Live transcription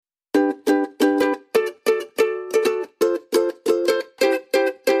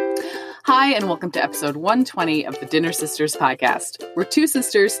Hi, and welcome to episode 120 of the Dinner Sisters podcast. We're two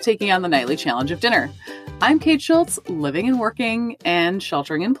sisters taking on the nightly challenge of dinner. I'm Kate Schultz, living and working and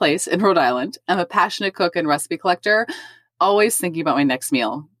sheltering in place in Rhode Island. I'm a passionate cook and recipe collector, always thinking about my next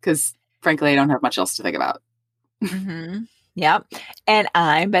meal because, frankly, I don't have much else to think about. Mm-hmm. Yep. And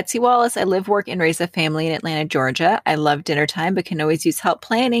I'm Betsy Wallace. I live, work, and raise a family in Atlanta, Georgia. I love dinner time, but can always use help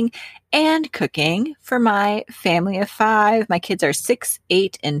planning and cooking for my family of 5. My kids are 6,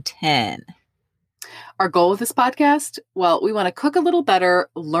 8, and 10. Our goal with this podcast? Well, we want to cook a little better,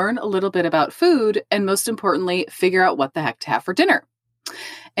 learn a little bit about food, and most importantly, figure out what the heck to have for dinner.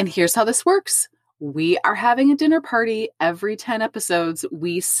 And here's how this works. We are having a dinner party every 10 episodes.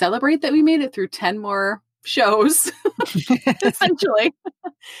 We celebrate that we made it through 10 more shows, essentially,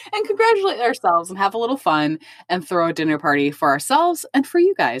 and congratulate ourselves and have a little fun and throw a dinner party for ourselves and for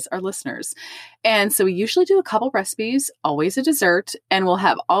you guys, our listeners. And so we usually do a couple recipes, always a dessert, and we'll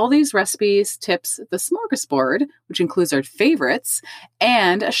have all these recipes, tips, the smorgasbord, which includes our favorites,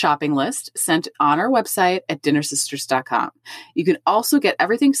 and a shopping list sent on our website at dinnersisters.com. You can also get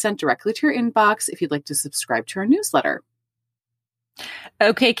everything sent directly to your inbox if you'd like to subscribe to our newsletter.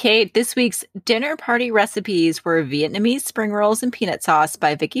 Okay, Kate, this week's dinner party recipes were Vietnamese spring rolls and peanut sauce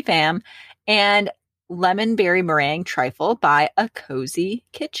by Vicky Pham and lemon berry meringue trifle by A Cozy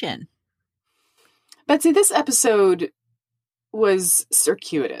Kitchen. Betsy, this episode was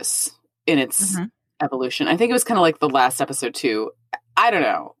circuitous in its evolution. I think it was kind of like the last episode too. I don't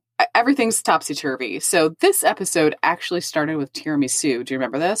know. Everything's topsy-turvy. So this episode actually started with tiramisu. Do you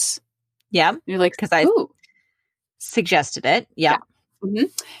remember this? Yeah. You're like, because I suggested it. Yeah. Mm-hmm.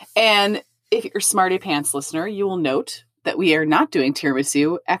 And if you're a Smarty Pants listener, you will note that we are not doing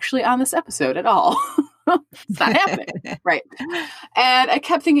tiramisu actually on this episode at all. It's not happening. Right. And I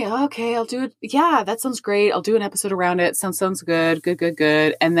kept thinking, okay, I'll do it. Yeah, that sounds great. I'll do an episode around it. Sounds good.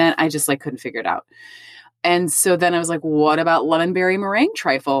 Good. And then I just couldn't figure it out. And so then I was like, what about lemon berry meringue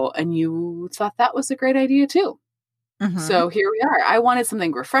trifle? And you thought that was a great idea too. Mm-hmm. So here we are. I wanted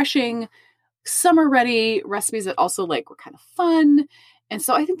something refreshing, summer ready recipes that also were kind of fun. And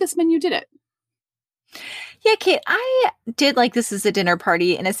so I think this menu did it. Yeah, Kate, I did like this as a dinner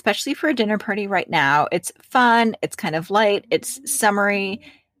party, and especially for a dinner party right now. It's fun. It's kind of light. It's summery,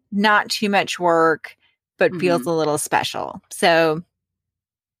 not too much work, but feels a little special. So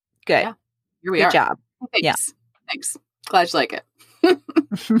good. Yeah, here we are. Good job. Thanks. Yeah. Thanks. Glad you like it.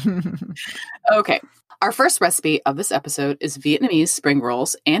 Okay. Our first recipe of this episode is Vietnamese spring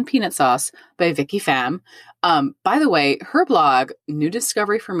rolls and peanut sauce by Vicky Pham. By the way, her blog, new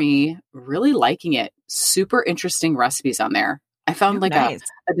discovery for me, really liking it. Super interesting recipes on there. I found a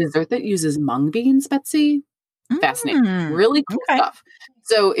dessert that uses mung beans, Betsy. Fascinating. Really cool stuff.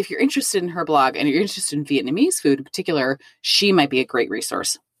 So if you're interested in her blog and you're interested in Vietnamese food in particular, she might be a great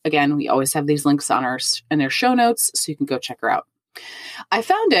resource. Again, we always have these links on in their show notes, so you can go check her out. I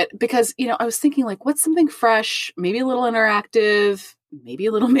found it because, I was thinking what's something fresh, maybe a little interactive, maybe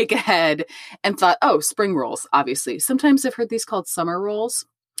a little make ahead, and thought, spring rolls, obviously. Sometimes I've heard these called summer rolls,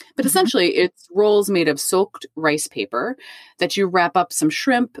 but essentially it's rolls made of soaked rice paper that you wrap up some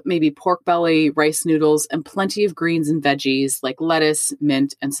shrimp, maybe pork belly, rice noodles, and plenty of greens and veggies like lettuce,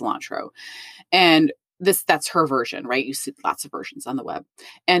 mint, and cilantro. And that's her version, right? You see lots of versions on the web.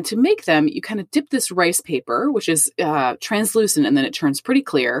 And to make them, you kind of dip this rice paper, which is translucent, and then it turns pretty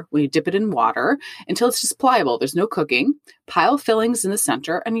clear when you dip it in water until it's just pliable. There's no cooking. Pile fillings in the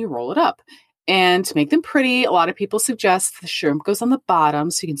center, and you roll it up. And to make them pretty, a lot of people suggest the shrimp goes on the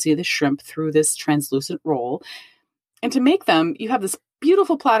bottom so you can see the shrimp through this translucent roll. And to make them, you have this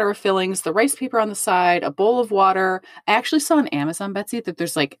beautiful platter of fillings, the rice paper on the side, a bowl of water. I actually saw on Amazon, Betsy, that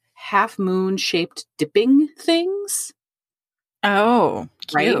there's half moon shaped dipping things. Oh,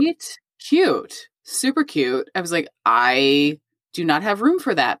 cute. Right? Cute. Super cute. I was like, I do not have room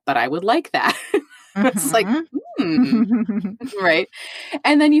for that, but I would like that. It's right.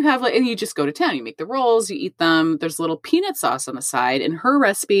 And then you have and you just go to town. You make the rolls, you eat them. There's a little peanut sauce on the side. In her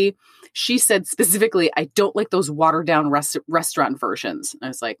recipe, she said specifically, I don't like those watered down restaurant versions. And I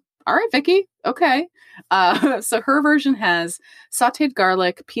was like, all right, Vicky. Okay. So her version has sauteed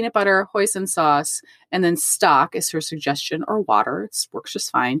garlic, peanut butter, hoisin sauce, and then stock is her suggestion, or water. It works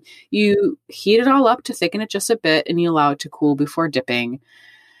just fine. You heat it all up to thicken it just a bit, and you allow it to cool before dipping.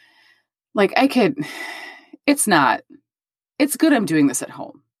 It's good I'm doing this at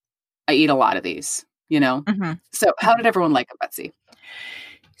home. I eat a lot of these, So how did everyone like it, Betsy?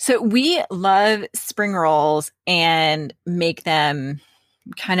 So we love spring rolls and make them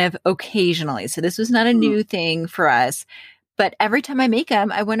kind of occasionally. So this was not a new thing for us, but every time I make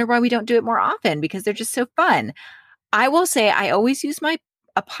them, I wonder why we don't do it more often because they're just so fun. I will say I always use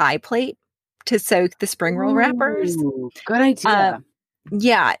a pie plate to soak the spring roll wrappers. Ooh, good idea.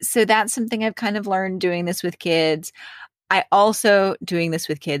 Yeah. So that's something I've kind of learned doing this with kids. I also doing this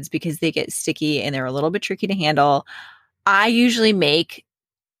with kids because they get sticky and they're a little bit tricky to handle. I usually make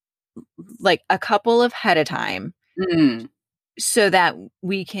like a couple ahead of time so that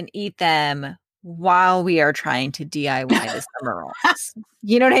we can eat them while we are trying to DIY the summer rolls.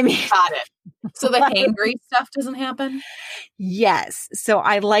 You know what I mean? Got it. So the hangry stuff doesn't happen? Yes. So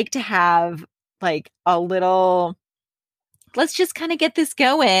I like to have like a little, let's just kind of get this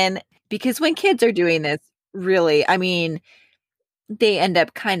going, because when kids are doing this, really, I mean, they end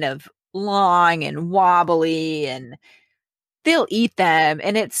up kind of long and wobbly and they'll eat them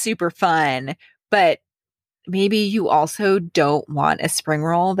and it's super fun. But maybe you also don't want a spring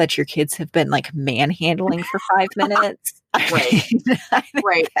roll that your kids have been like manhandling for 5 minutes. Right.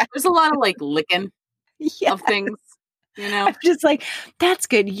 Right. There's a lot of like licking of things, you know? I'm just like, that's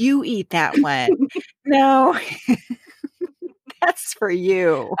good. You eat that one. No, that's for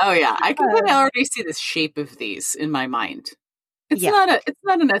you. Oh yeah. I can kind of already see the shape of these in my mind. It's not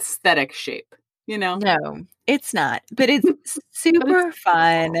an aesthetic shape, you know? No, it's not, but it's super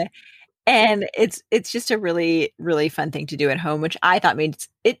fun. And it's just a really, really fun thing to do at home, which I thought made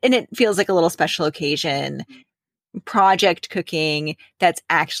it, and it feels like a little special occasion project cooking that's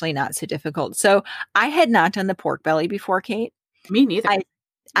actually not so difficult. So I had not done the pork belly before, Kate. Me neither.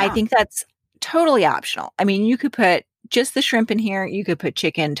 I think that's totally optional. I mean, you could put just the shrimp in here. You could put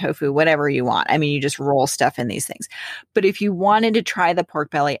chicken, tofu, whatever you want. I mean, you just roll stuff in these things. But if you wanted to try the pork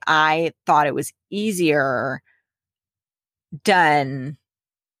belly, I thought it was easier done.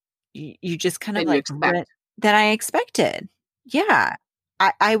 You just kind of like than I expected. Yeah.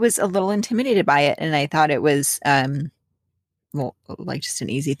 I was a little intimidated by it, and I thought it was, well, like just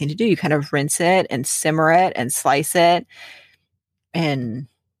an easy thing to do. You kind of rinse it and simmer it and slice it. And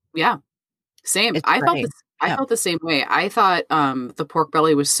yeah, same. I felt the same way. I thought, the pork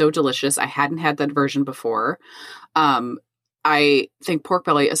belly was so delicious. I hadn't had that version before. I think pork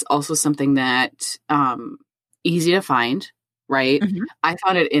belly is also something that, easy to find. Right. Mm-hmm. I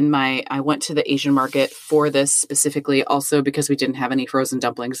found it I went to the Asian market for this specifically also because we didn't have any frozen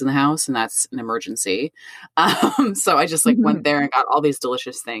dumplings in the house, and that's an emergency. So I just went there and got all these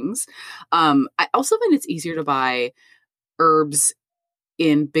delicious things. I also find it's easier to buy herbs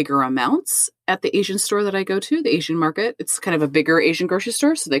in bigger amounts at the Asian store that I go to, the Asian market. It's kind of a bigger Asian grocery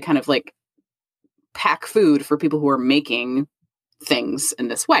store. So they kind of like pack food for people who are making things in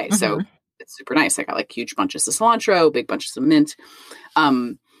this way. Mm-hmm. So it's super nice. I got like huge bunches of cilantro, big bunches of mint.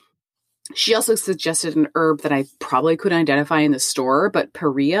 She also suggested an herb that I probably couldn't identify in the store, but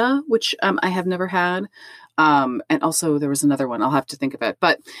Perea, which I have never had. And also there was another one. I'll have to think of it.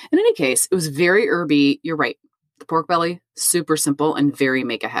 But in any case, it was very herby. You're right. The pork belly, super simple and very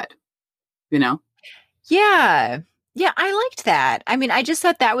make ahead, you know? Yeah. Yeah, I liked that. I mean, I just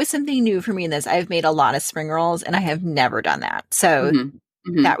thought that was something new for me in this. I've made a lot of spring rolls and I have never done that. So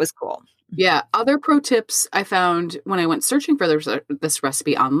that was cool. Yeah. Other pro tips I found when I went searching for this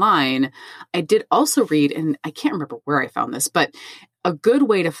recipe online, I did also read, and I can't remember where I found this, but a good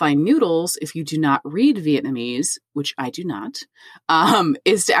way to find noodles if you do not read Vietnamese, which I do not,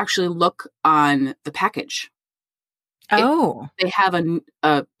 is to actually look on the package. Oh. If they have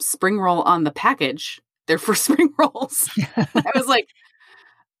a spring roll on the package, they're for spring rolls. I was like,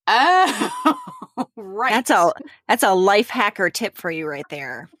 oh, right. That's a life hacker tip for you right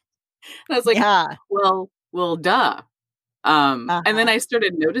there. And I was like, yeah. well, duh. And then I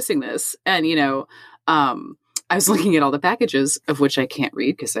started noticing this, and I was looking at all the packages, of which I can't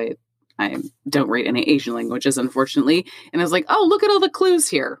read because I don't read any Asian languages, unfortunately. And I was like, oh, look at all the clues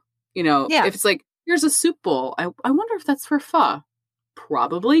here. If it's like, here's a soup bowl, I wonder if that's for pho.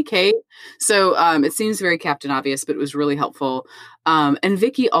 Probably, Kate. So it seems very Captain Obvious, but it was really helpful. And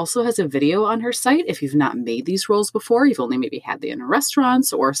Vicky also has a video on her site. If you've not made these rolls before, you've only maybe had them in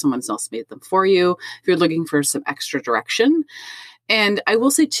restaurants or someone else made them for you, if you're looking for some extra direction. And I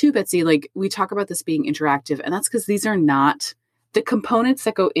will say too, Betsy, like we talk about this being interactive, and that's because these are not the components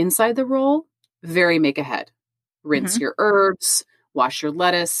that go inside the roll. Very make ahead. Rinse your herbs, wash your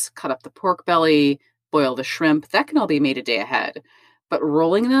lettuce, cut up the pork belly, boil the shrimp. That can all be made a day ahead. But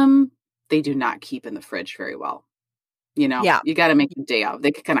rolling them, they do not keep in the fridge very well. You got to make them day of.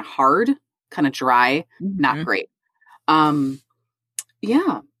 They get kind of hard, kind of dry, not great.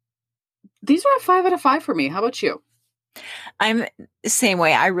 Yeah. These are a 5 out of 5 for me. How about you? I'm the same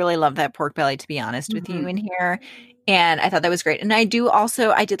way. I really love that pork belly, to be honest with you in here. And I thought that was great. And I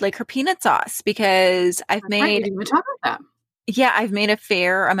did like her peanut sauce because I've made. Right, we didn't even talk about that. Yeah, I've made a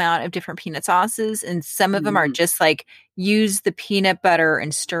fair amount of different peanut sauces, and some of them are Mhm. just like use the peanut butter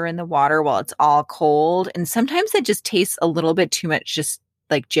and stir in the water while it's all cold. And sometimes it just tastes a little bit too much, just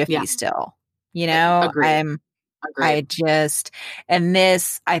like Yeah, Jiffy still. You know, agreed. Agreed. I just, and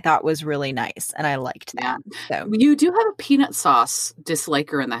this I thought was really nice, and I liked Yeah. that. So, You do have a peanut sauce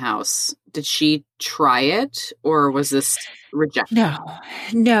disliker in the house. Did she try it or was this rejected? no,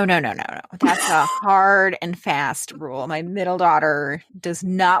 no. That's a hard and fast rule. My middle daughter does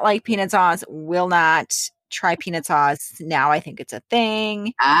not like peanut sauce, will not try peanut sauce. Now I think it's a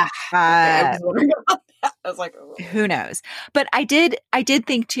thing. Ah, okay. I Uh, was wondering about that. I was like, oh. who knows? But I did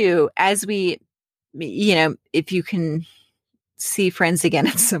think too, as we, if you can see friends again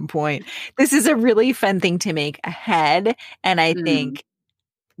at some point, this is a really fun thing to make ahead. And I Mm, think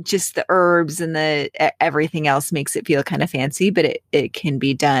just the herbs and everything else makes it feel kind of fancy, but it can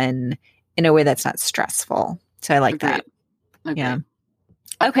be done in a way that's not stressful. So I like that. agreed. Yeah. Agreed.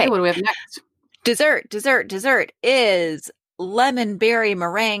 Okay, Okay. what do we have next? Dessert is lemon berry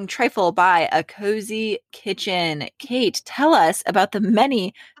meringue trifle by A Cozy Kitchen. Kate, tell us about the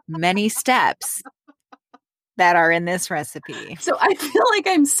many, many steps that are in this recipe. So I feel like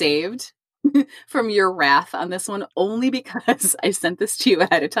I'm saved from your wrath on this one only because I sent this to you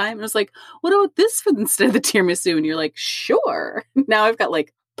ahead of time. And I was like, what about this for instead of the tiramisu? And you're like, sure. Now I've got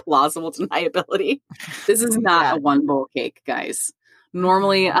like plausible deniability. This is not Yeah. a one bowl cake, guys.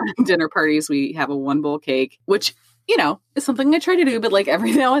 Normally on dinner parties, we have a one bowl cake, which, is something I try to do, but like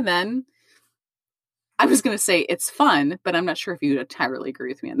every now and then, I was going to say it's fun, but I'm not sure if you would entirely agree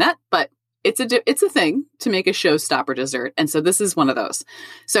with me on that. But it's a thing to make a showstopper dessert. And so this is one of those.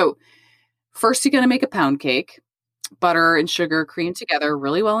 So first, you're going to make a pound cake. Butter and sugar creamed together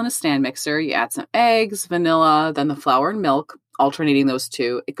really well in a stand mixer. You add some eggs, vanilla, then the flour and milk, alternating those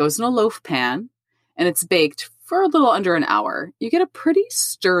two. It goes in a loaf pan, and it's baked for a little under an hour. You get a pretty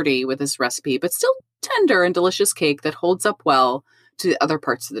sturdy with this recipe, but still tender and delicious cake that holds up well to the other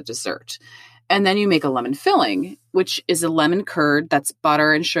parts of the dessert. And then you make a lemon filling, which is a lemon curd that's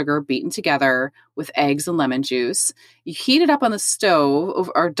butter and sugar beaten together with eggs and lemon juice. You heat it up on the stove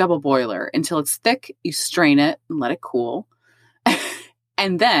or double boiler until it's thick. You strain it and let it cool.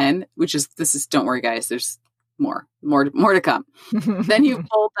 And then, don't worry guys, there's more to come. Then you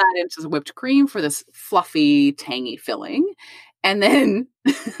fold that into the whipped cream for this fluffy, tangy filling. And then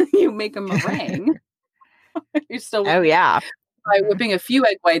you make a meringue. You're still Oh, yeah. by whipping a few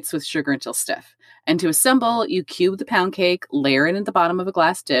egg whites with sugar until stiff. And to assemble, you cube the pound cake, layer it in the bottom of a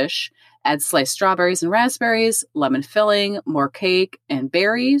glass dish, add sliced strawberries and raspberries, lemon filling, more cake and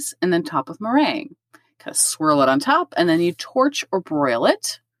berries, and then top with meringue. Kind of swirl it on top, and then you torch or broil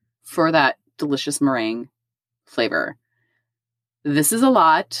it for that delicious meringue flavor. This is a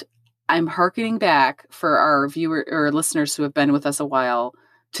lot. I'm hearkening back for our viewer or listeners who have been with us a while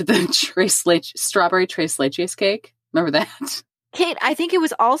to the strawberry tres leches cake. Remember that? Kate, I think it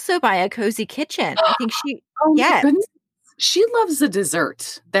was also by A Cozy Kitchen. I think she, Oh my yes. goodness. She loves a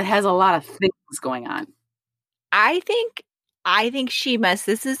dessert that has a lot of things going on. I think she must.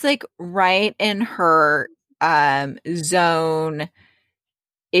 This is like right in her zone,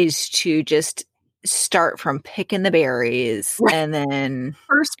 is to just start from picking the berries Right. and then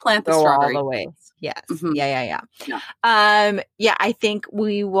First plant the go all strawberry. the way. Yes. Mhm. Yeah. Yeah. Yeah, I think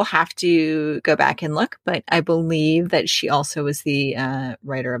we will have to go back and look, but I believe that she also was the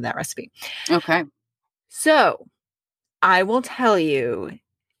writer of that recipe. Okay. So I will tell you,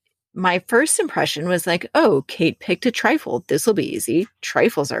 my first impression was like, oh, Kate picked a trifle. This will be easy.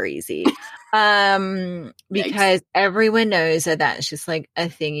 Trifles are easy. Because everyone knows that that's just like a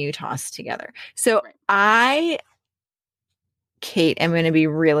thing you toss together. So Right. Kate, I'm going to be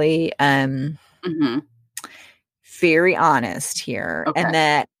really Mm-hmm. very honest here. Okay. And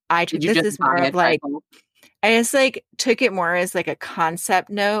that I took Did you this just as more buy of a like, trifle? I just like took it more as like a concept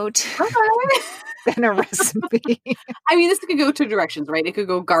note Okay. than a recipe. I mean, this could go two directions, right? It could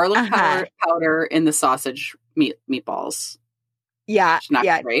go garlic Uh-huh. powder in the sausage meatballs. Yeah. Which is not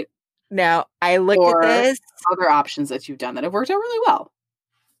Yeah. great. No, I looked Or at this. other options that you've done that have worked out really well.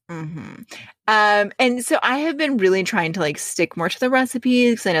 Mm-hmm. And so I have been really trying to like stick more to the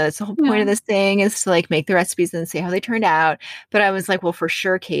recipes, because I know that's the whole point of this thing, is to like make the recipes and see how they turned out. But I was like, well, for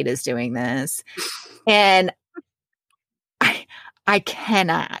sure Kate is doing this. And I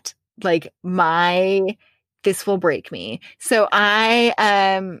cannot, like, this will break me. So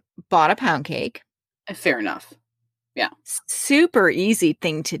I bought a pound cake. Fair enough. Yeah. Super easy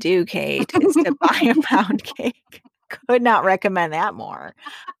thing to do, Kate, is to buy a pound cake. Could not recommend that more.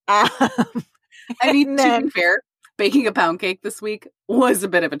 I mean, to be fair, baking a pound cake this week was a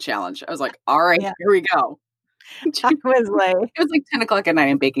bit of a challenge. I was like, all right, here we go. I was like, It was like 10 o'clock at night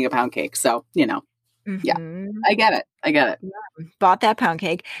and baking a pound cake. So, yeah, I get it. I get it. Bought that pound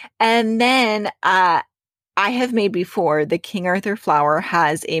cake. And then I have made before, the King Arthur flour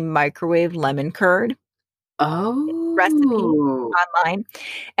has a microwave lemon curd recipe Oh, online.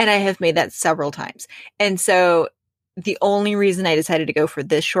 And I have made that several times. And so the only reason I decided to go for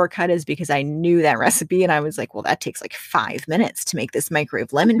this shortcut is because I knew that recipe and I was like, well, that takes like 5 minutes to make this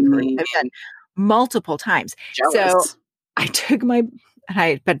microwave lemon curd. I've done multiple times. jealous. So I took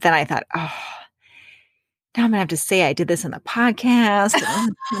but then I thought, oh, now I'm gonna have to say I did this on the podcast. It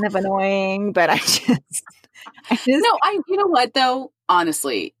was kind of annoying, but I just No, you know what though?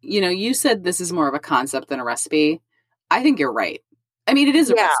 Honestly, you said this is more of a concept than a recipe. I think you're right. I mean, it is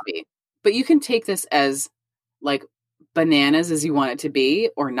a recipe, but you can take this as like bananas as you want it to be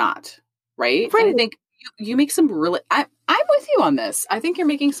or not. Right. And I think you make some I'm with you on this. I think you're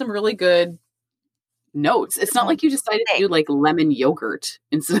making some really good notes. It's not like you decided to do like lemon yogurt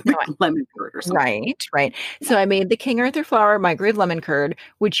instead of like lemon curd or something. Right. So I made the King Arthur flour microwave lemon curd,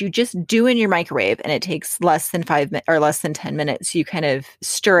 which you just do in your microwave, and it takes less than 5 minutes or less than 10 minutes. You kind of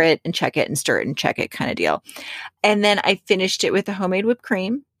stir it and check it and stir it and check it kind of deal. And then I finished it with the homemade whipped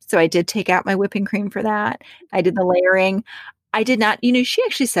cream. So I did take out my whipping cream for that. I did the layering. I did not, she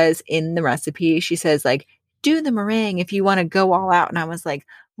actually says in the recipe, she says like, do the meringue if you want to go all out. And I was like,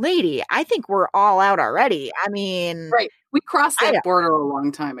 lady, I think we're all out already. I mean, right. We crossed that border a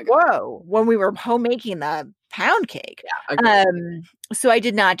long time ago. Whoa, when we were homemaking the pound cake. Yeah, so I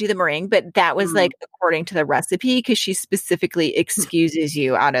did not do the meringue, but that was like according to the recipe because she specifically excuses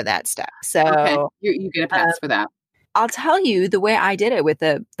you out of that step. So okay. You get a pass for that. I'll tell you the way I did it with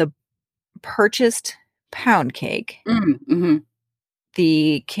the purchased pound cake,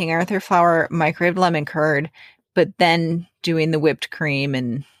 the King Arthur flour microwave lemon curd, but then doing the whipped cream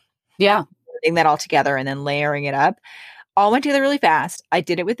and putting that all together and then layering it up. All went together really fast. I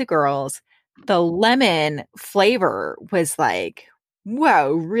did it with the girls. The lemon flavor was like,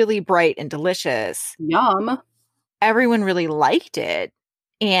 whoa, really bright and delicious. Yum. Everyone really liked it.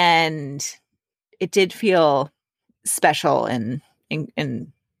 And it did feel special and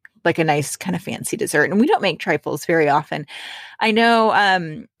like a nice kind of fancy dessert. And we don't make trifles very often. I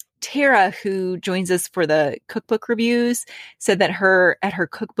know Tara, who joins us for the cookbook reviews, said that at her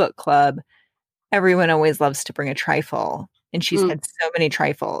cookbook club, everyone always loves to bring a trifle. And she's had so many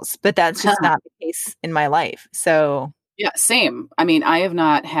trifles, but that's just not the case in my life. So yeah, same. I mean, I have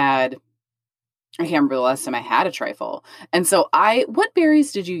not had, I can't remember the last time I had a trifle. And so what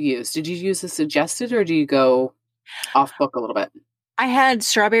berries did you use? Did you use the suggested or do you go off book a little bit? I had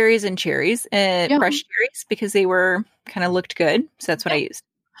strawberries and cherries and fresh cherries because they were kind of looked good. So that's what I used.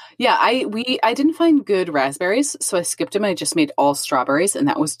 Yeah, I didn't find good raspberries, so I skipped them. I just made all strawberries, and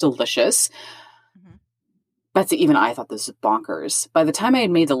that was delicious. But even I thought this was bonkers. By the time I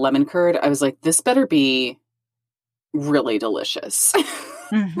had made the lemon curd, I was like, this better be really delicious.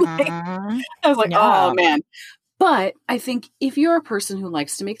 I was like, oh, man. But I think if you're a person who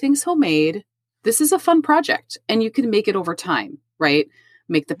likes to make things homemade, this is a fun project, and you can make it over time, right?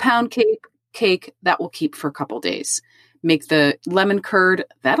 Make the pound cake that will keep for a couple days. Make the lemon curd,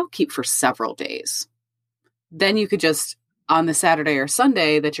 that'll keep for several days. Then you could just, on the Saturday or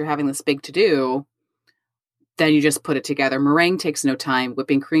Sunday that you're having this big to-do, then you just put it together. Meringue takes no time.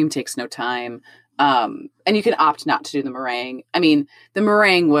 Whipping cream takes no time. And you can opt not to do the meringue. I mean, the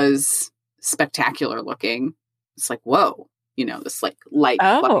meringue was spectacular looking. It's like, whoa, this like light.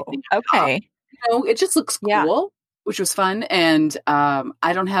 Oh, okay. It just looks cool, which was fun. And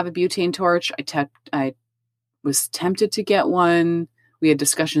I don't have a butane torch. I was tempted to get one. We had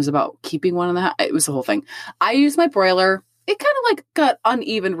discussions about keeping one in the house. It was the whole thing. I used my broiler. It kind of like got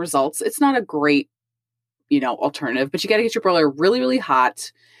uneven results. It's not a great, alternative, but you got to get your broiler really, really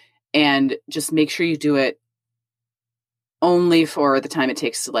hot and just make sure you do it only for the time it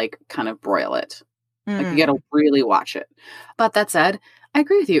takes to like kind of broil it. Like you got to really watch it. But that said, I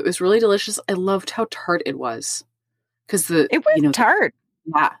agree with you. It was really delicious. I loved how tart it was. It was tart.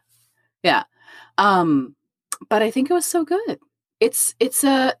 Yeah. Yeah. But I think it was so good. It's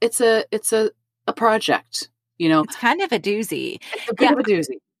a project, It's kind of a doozy. It's a bit of a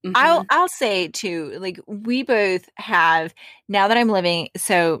doozy. Mm-hmm. I'll say too, like we both have, now that I'm living,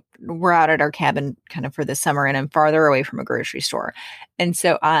 so we're out at our cabin kind of for the summer and I'm farther away from a grocery store. And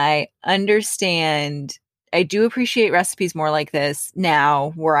so I understand, I do appreciate recipes more like this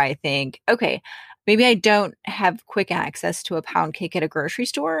now where I think, okay, maybe I don't have quick access to a pound cake at a grocery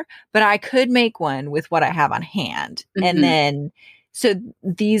store, but I could make one with what I have on hand. And then, so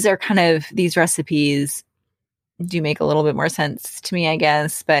these recipes do make a little bit more sense to me, I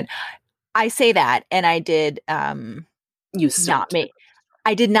guess. But I say that, and I did You still not make.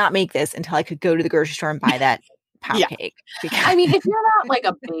 I did not make this until I could go to the grocery store and buy that pound Yeah. cake. I mean, if you're not like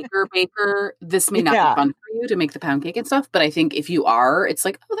a baker, this may not be fun for you to make the pound cake and stuff. But I think if you are, it's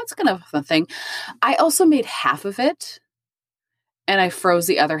like, oh, that's kind of a fun thing. I also made half of it, and I froze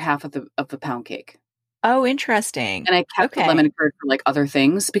the other half of the pound cake. Oh, interesting. And I kept the lemon curd for like other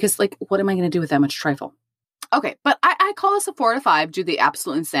things because, like, what am I going to do with that much trifle? Okay, but I call this a 4 out of 5 due to the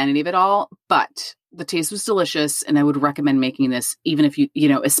absolute insanity of it all. But the taste was delicious, and I would recommend making this even if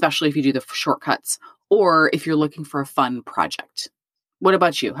especially if you do the shortcuts or if you're looking for a fun project. What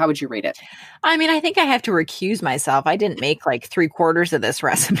about you? How would you rate it? I mean, I think I have to recuse myself. I didn't make like 3/4 of this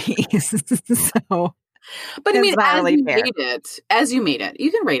recipe. So, but I mean, as you made it,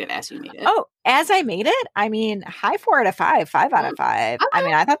 you can rate it as you made it. Oh, as I made it? I mean, high 4 out of 5, 5 out of 5. Okay. I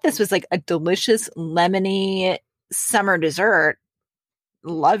mean, I thought this was like a delicious lemony summer dessert.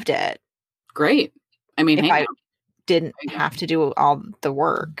 Loved it. Great. I mean, if I didn't have to do all the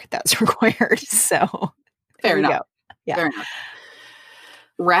work that's required. So fair enough. Yeah. Fair enough.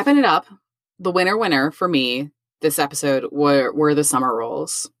 Wrapping it up, the winner for me this episode were the summer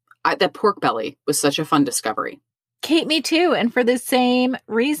rolls. That pork belly was such a fun discovery. Kate, me too. And for the same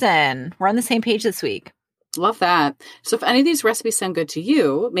reason, we're on the same page this week. Love that. So if any of these recipes sound good to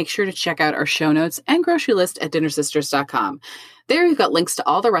you, make sure to check out our show notes and grocery list at dinnersisters.com. There you've got links to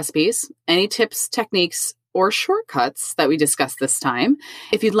all the recipes, any tips, techniques, or shortcuts that we discussed this time.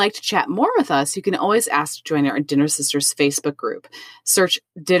 If you'd like to chat more with us, you can always ask to join our Dinner Sisters Facebook group. Search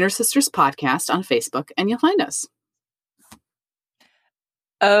Dinner Sisters Podcast on Facebook and you'll find us.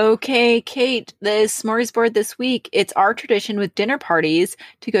 Okay, Kate, the smorgasbord this week, it's our tradition with dinner parties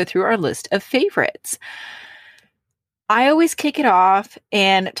to go through our list of favorites. I always kick it off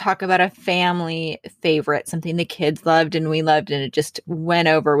and talk about a family favorite, something the kids loved and we loved, and it just went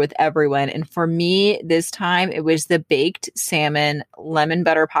over with everyone. And for me, this time, it was the baked salmon lemon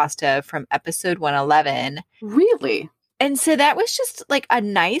butter pasta from episode 111. Really? And so that was just like a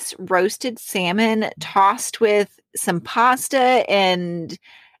nice roasted salmon tossed with some pasta, and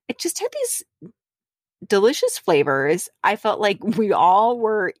it just had these delicious flavors. I felt like we all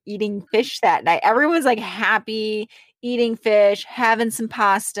were eating fish that night. Everyone was like happy, eating fish, having some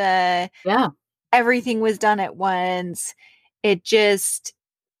pasta. Yeah. Everything was done at once.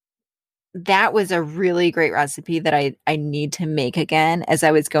 That was a really great recipe that I need to make again. As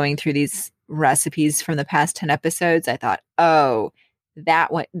I was going through these recipes from the past 10 episodes, I thought, oh,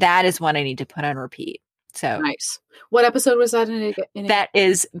 that is one I need to put on repeat. So nice. What episode was that in? That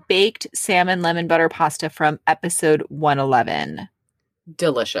is baked salmon lemon butter pasta from episode 111.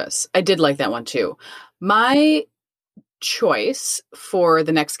 Delicious. I did like that one too. My choice for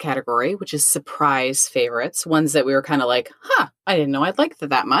the next category, which is surprise favorites, ones that we were kind of like, I didn't know I'd like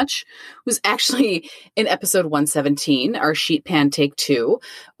that much, was actually in episode 117, our sheet pan take 2,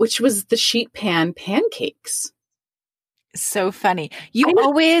 which was the sheet pan pancakes. So funny. You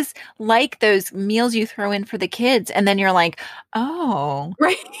always like those meals you throw in for the kids, and then you're like, oh,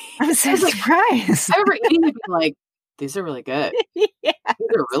 right. I'm so surprised. I remember eating it being like, these are really good. Yeah. These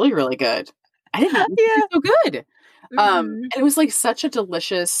are really, really good. I didn't know they were so good. And it was like such a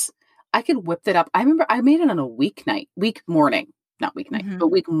delicious, I could whip that up. I remember I made it on a week morning. Not weeknight, but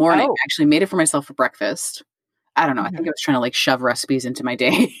week morning. I actually made it for myself for breakfast. I don't know. I think I was trying to like shove recipes into my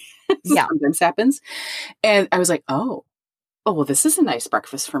day. Yeah. Sometimes happens. And I was like, oh, well, this is a nice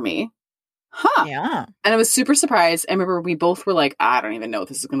breakfast for me. Yeah. And I was super surprised. I remember we both were like, I don't even know if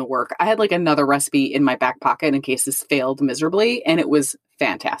this is going to work. I had like another recipe in my back pocket in case this failed miserably, and it was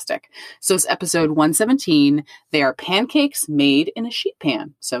fantastic. So it's episode 117. They are pancakes made in a sheet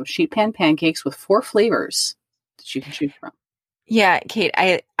pan. So sheet pan pancakes with 4 flavors that you can choose from. Yeah, Kate,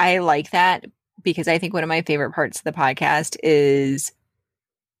 I like that because I think one of my favorite parts of the podcast is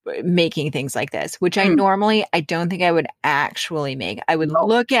making things like this, which I don't think I would actually make. I would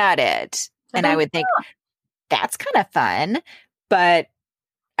look at it and I would think that's kind of fun, but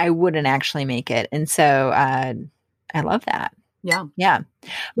I wouldn't actually make it. And so I love that. Yeah. Yeah.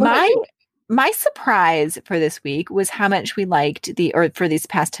 My surprise for this week was how much we liked for these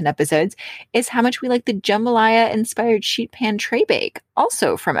past 10 episodes is how much we liked the jambalaya inspired sheet pan tray bake,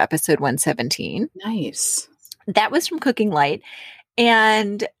 also from episode 117. Nice. That was from Cooking Light.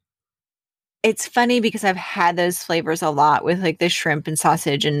 And it's funny because I've had those flavors a lot with like the shrimp and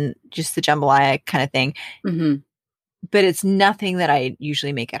sausage and just the jambalaya kind of thing. Mm-hmm. But it's nothing that I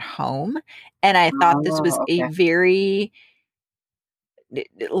usually make at home. And I thought this was a very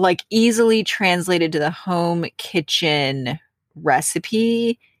like easily translated to the home kitchen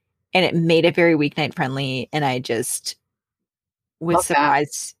recipe. And it made it very weeknight friendly. And I just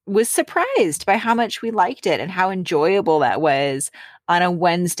was surprised by how much we liked it and how enjoyable that was on a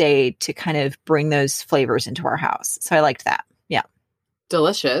Wednesday to kind of bring those flavors into our house. So I liked that. Yeah.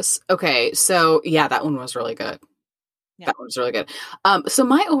 Delicious. Okay. So yeah, that one was really good. Yeah. That one was really good. So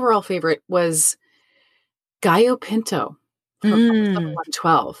my overall favorite was Gallo Pinto from episode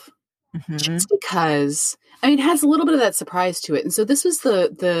 112. Mm-hmm. Just because, I mean, it has a little bit of that surprise to it. And so this was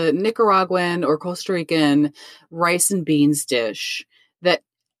the Nicaraguan or Costa Rican rice and beans dish that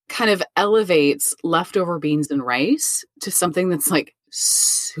kind of elevates leftover beans and rice to something that's like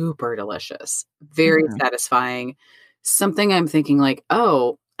super delicious, very satisfying. Something I'm thinking like,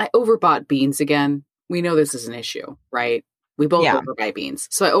 oh, I overbought beans again. We know this is an issue, right? We both overbuy beans.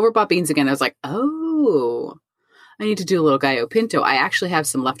 So I overbought beans again. I was like, oh, I need to do a little Gallo Pinto. I actually have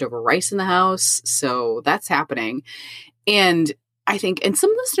some leftover rice in the house, so that's happening. And I think, and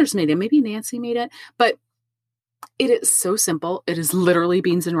some listeners made it, maybe Nancy made it, but it is so simple. It is literally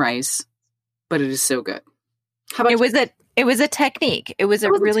beans and rice, but it is so good. How about it was a technique. It was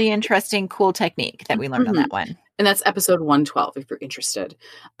a really interesting, cool technique that we learned on that one. And that's episode 112, if you're interested.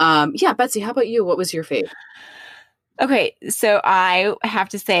 Yeah, Betsy, how about you? What was your fave? Okay, so I have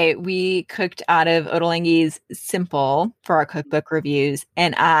to say we cooked out of Ottolenghi's Simple for our cookbook reviews,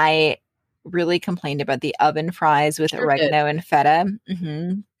 and I really complained about the oven fries with oregano and feta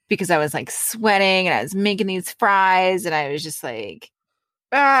because I was like sweating and I was making these fries and I was just like,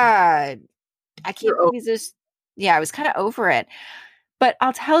 I can't believe this. Yeah, I was kind of over it. But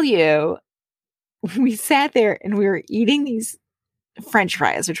I'll tell you, we sat there and we were eating these French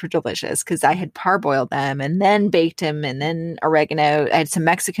fries, which were delicious because I had parboiled them and then baked them and then oregano. I had some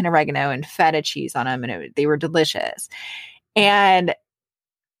Mexican oregano and feta cheese on them and they were delicious. And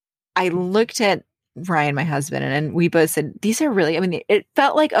I looked at Ryan, my husband, and we both said, these are really, I mean, it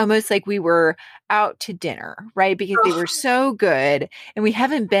felt like almost like we were out to dinner, right? Because they were so good and we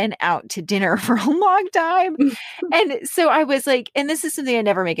haven't been out to dinner for a long time. And so I was like, and this is something I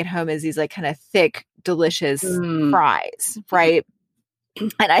never make at home is these like kind of thick, delicious fries, right?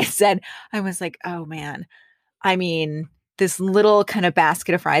 And I said, I was like, oh man, I mean, this little kind of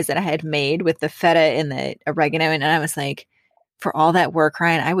basket of fries that I had made with the feta and the oregano. And I was like, for all that work,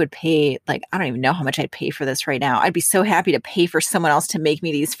 Ryan, I would pay, like, I don't even know how much I'd pay for this right now. I'd be so happy to pay for someone else to make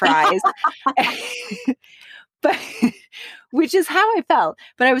me these fries. But which is how I felt.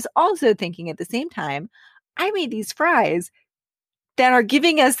 But I was also thinking at the same time, I made these fries that are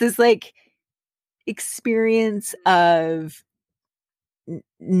giving us this like experience of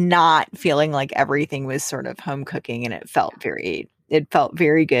not feeling like everything was sort of home cooking, and it felt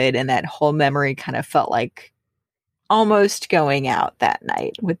very good. And that whole memory kind of felt like almost going out that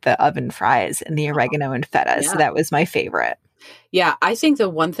night with the oven fries and the oregano and feta. Yeah. So that was my favorite. Yeah, I think the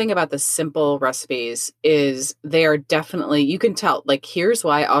one thing about the simple recipes is they are definitely, you can tell, like, here's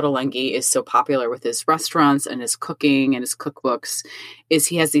why Ottolenghi is so popular with his restaurants and his cooking and his cookbooks, is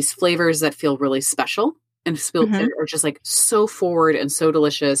he has these flavors that feel really special and are just like so forward and so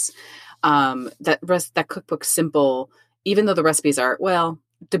delicious. That cookbook simple, even though the recipes are, well,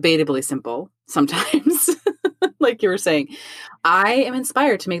 debatably simple sometimes. Like you were saying, I am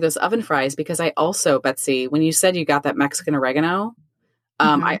inspired to make those oven fries because I also, Betsy, when you said you got that Mexican oregano,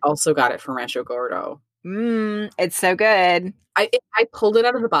 I also got it from Rancho Gordo. It's so good. I pulled it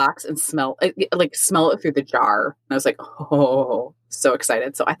out of the box and smell it through the jar. And I was like, oh, so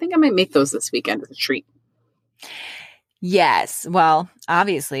excited. So I think I might make those this weekend as a treat. Yes. Well,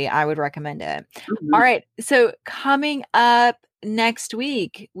 obviously, I would recommend it. All right. So coming up next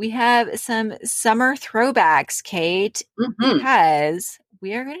week, we have some summer throwbacks, Kate, because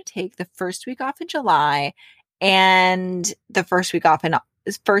we are going to take the first week off in July and the first week off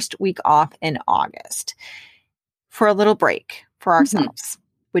in August for a little break for ourselves,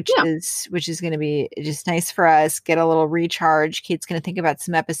 which is going to be just nice for us. Get a little recharge. Kate's going to think about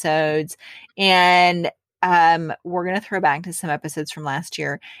some episodes, and we're going to throw back to some episodes from last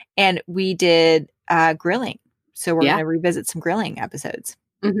year, and we did grilling. So we're going to revisit some grilling episodes.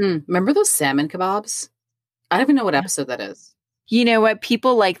 Remember those salmon kebabs? I don't even know what episode that is. You know what?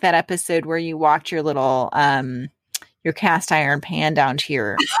 People like that episode where you walked your little, your cast iron pan down to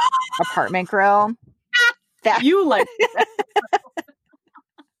your apartment grill. That you like that.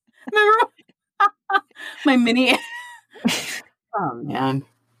 Remember my mini? Oh man,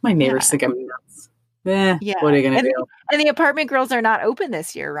 my neighbors think I'm nuts. What are you going to do? And the apartment grills are not open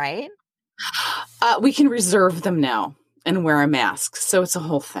this year, right? We can reserve them now and wear a mask. So it's a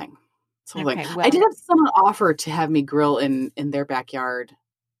whole thing. Well, I did have someone offer to have me grill in their backyard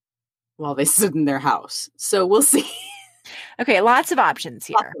while they sit in their house. So we'll see. Okay. Lots of options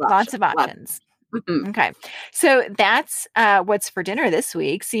here. Lots of options. Mhm. Okay. So that's what's for dinner this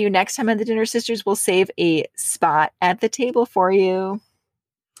week. See you next time on the Dinner Sisters. We'll save a spot at the table for you.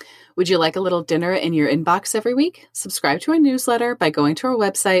 Would you like a little dinner in your inbox every week? Subscribe to our newsletter by going to our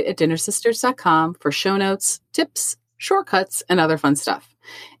website at dinnersisters.com for show notes, tips, shortcuts, and other fun stuff.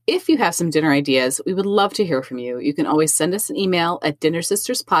 If you have some dinner ideas, we would love to hear from you. You can always send us an email at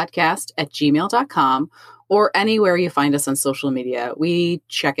dinnersisterspodcast@gmail.com or anywhere you find us on social media. We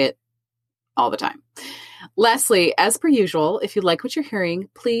check it all the time. Lastly, as per usual, if you like what you're hearing,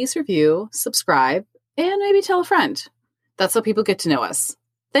 please review, subscribe, and maybe tell a friend. That's how people get to know us.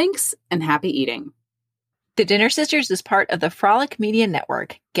 Thanks and happy eating. The Dinner Sisters is part of the Frolic Media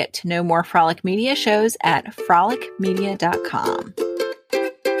Network. Get to know more Frolic Media shows at frolicmedia.com.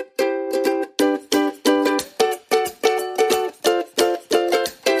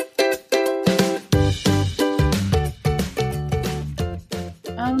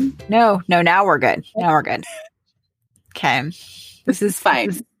 No, now we're good. Now we're good. Okay. This is fine.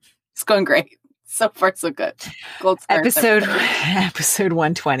 It's going great. So far, so good. Gold stars, Episode everybody. episode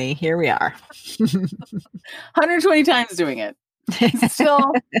 120. Here we are. 120 times doing it.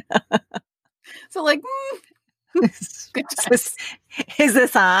 Still. So like, good times. Is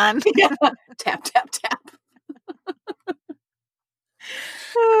this on? Yeah. Tap, tap, tap.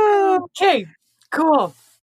 Okay, cool.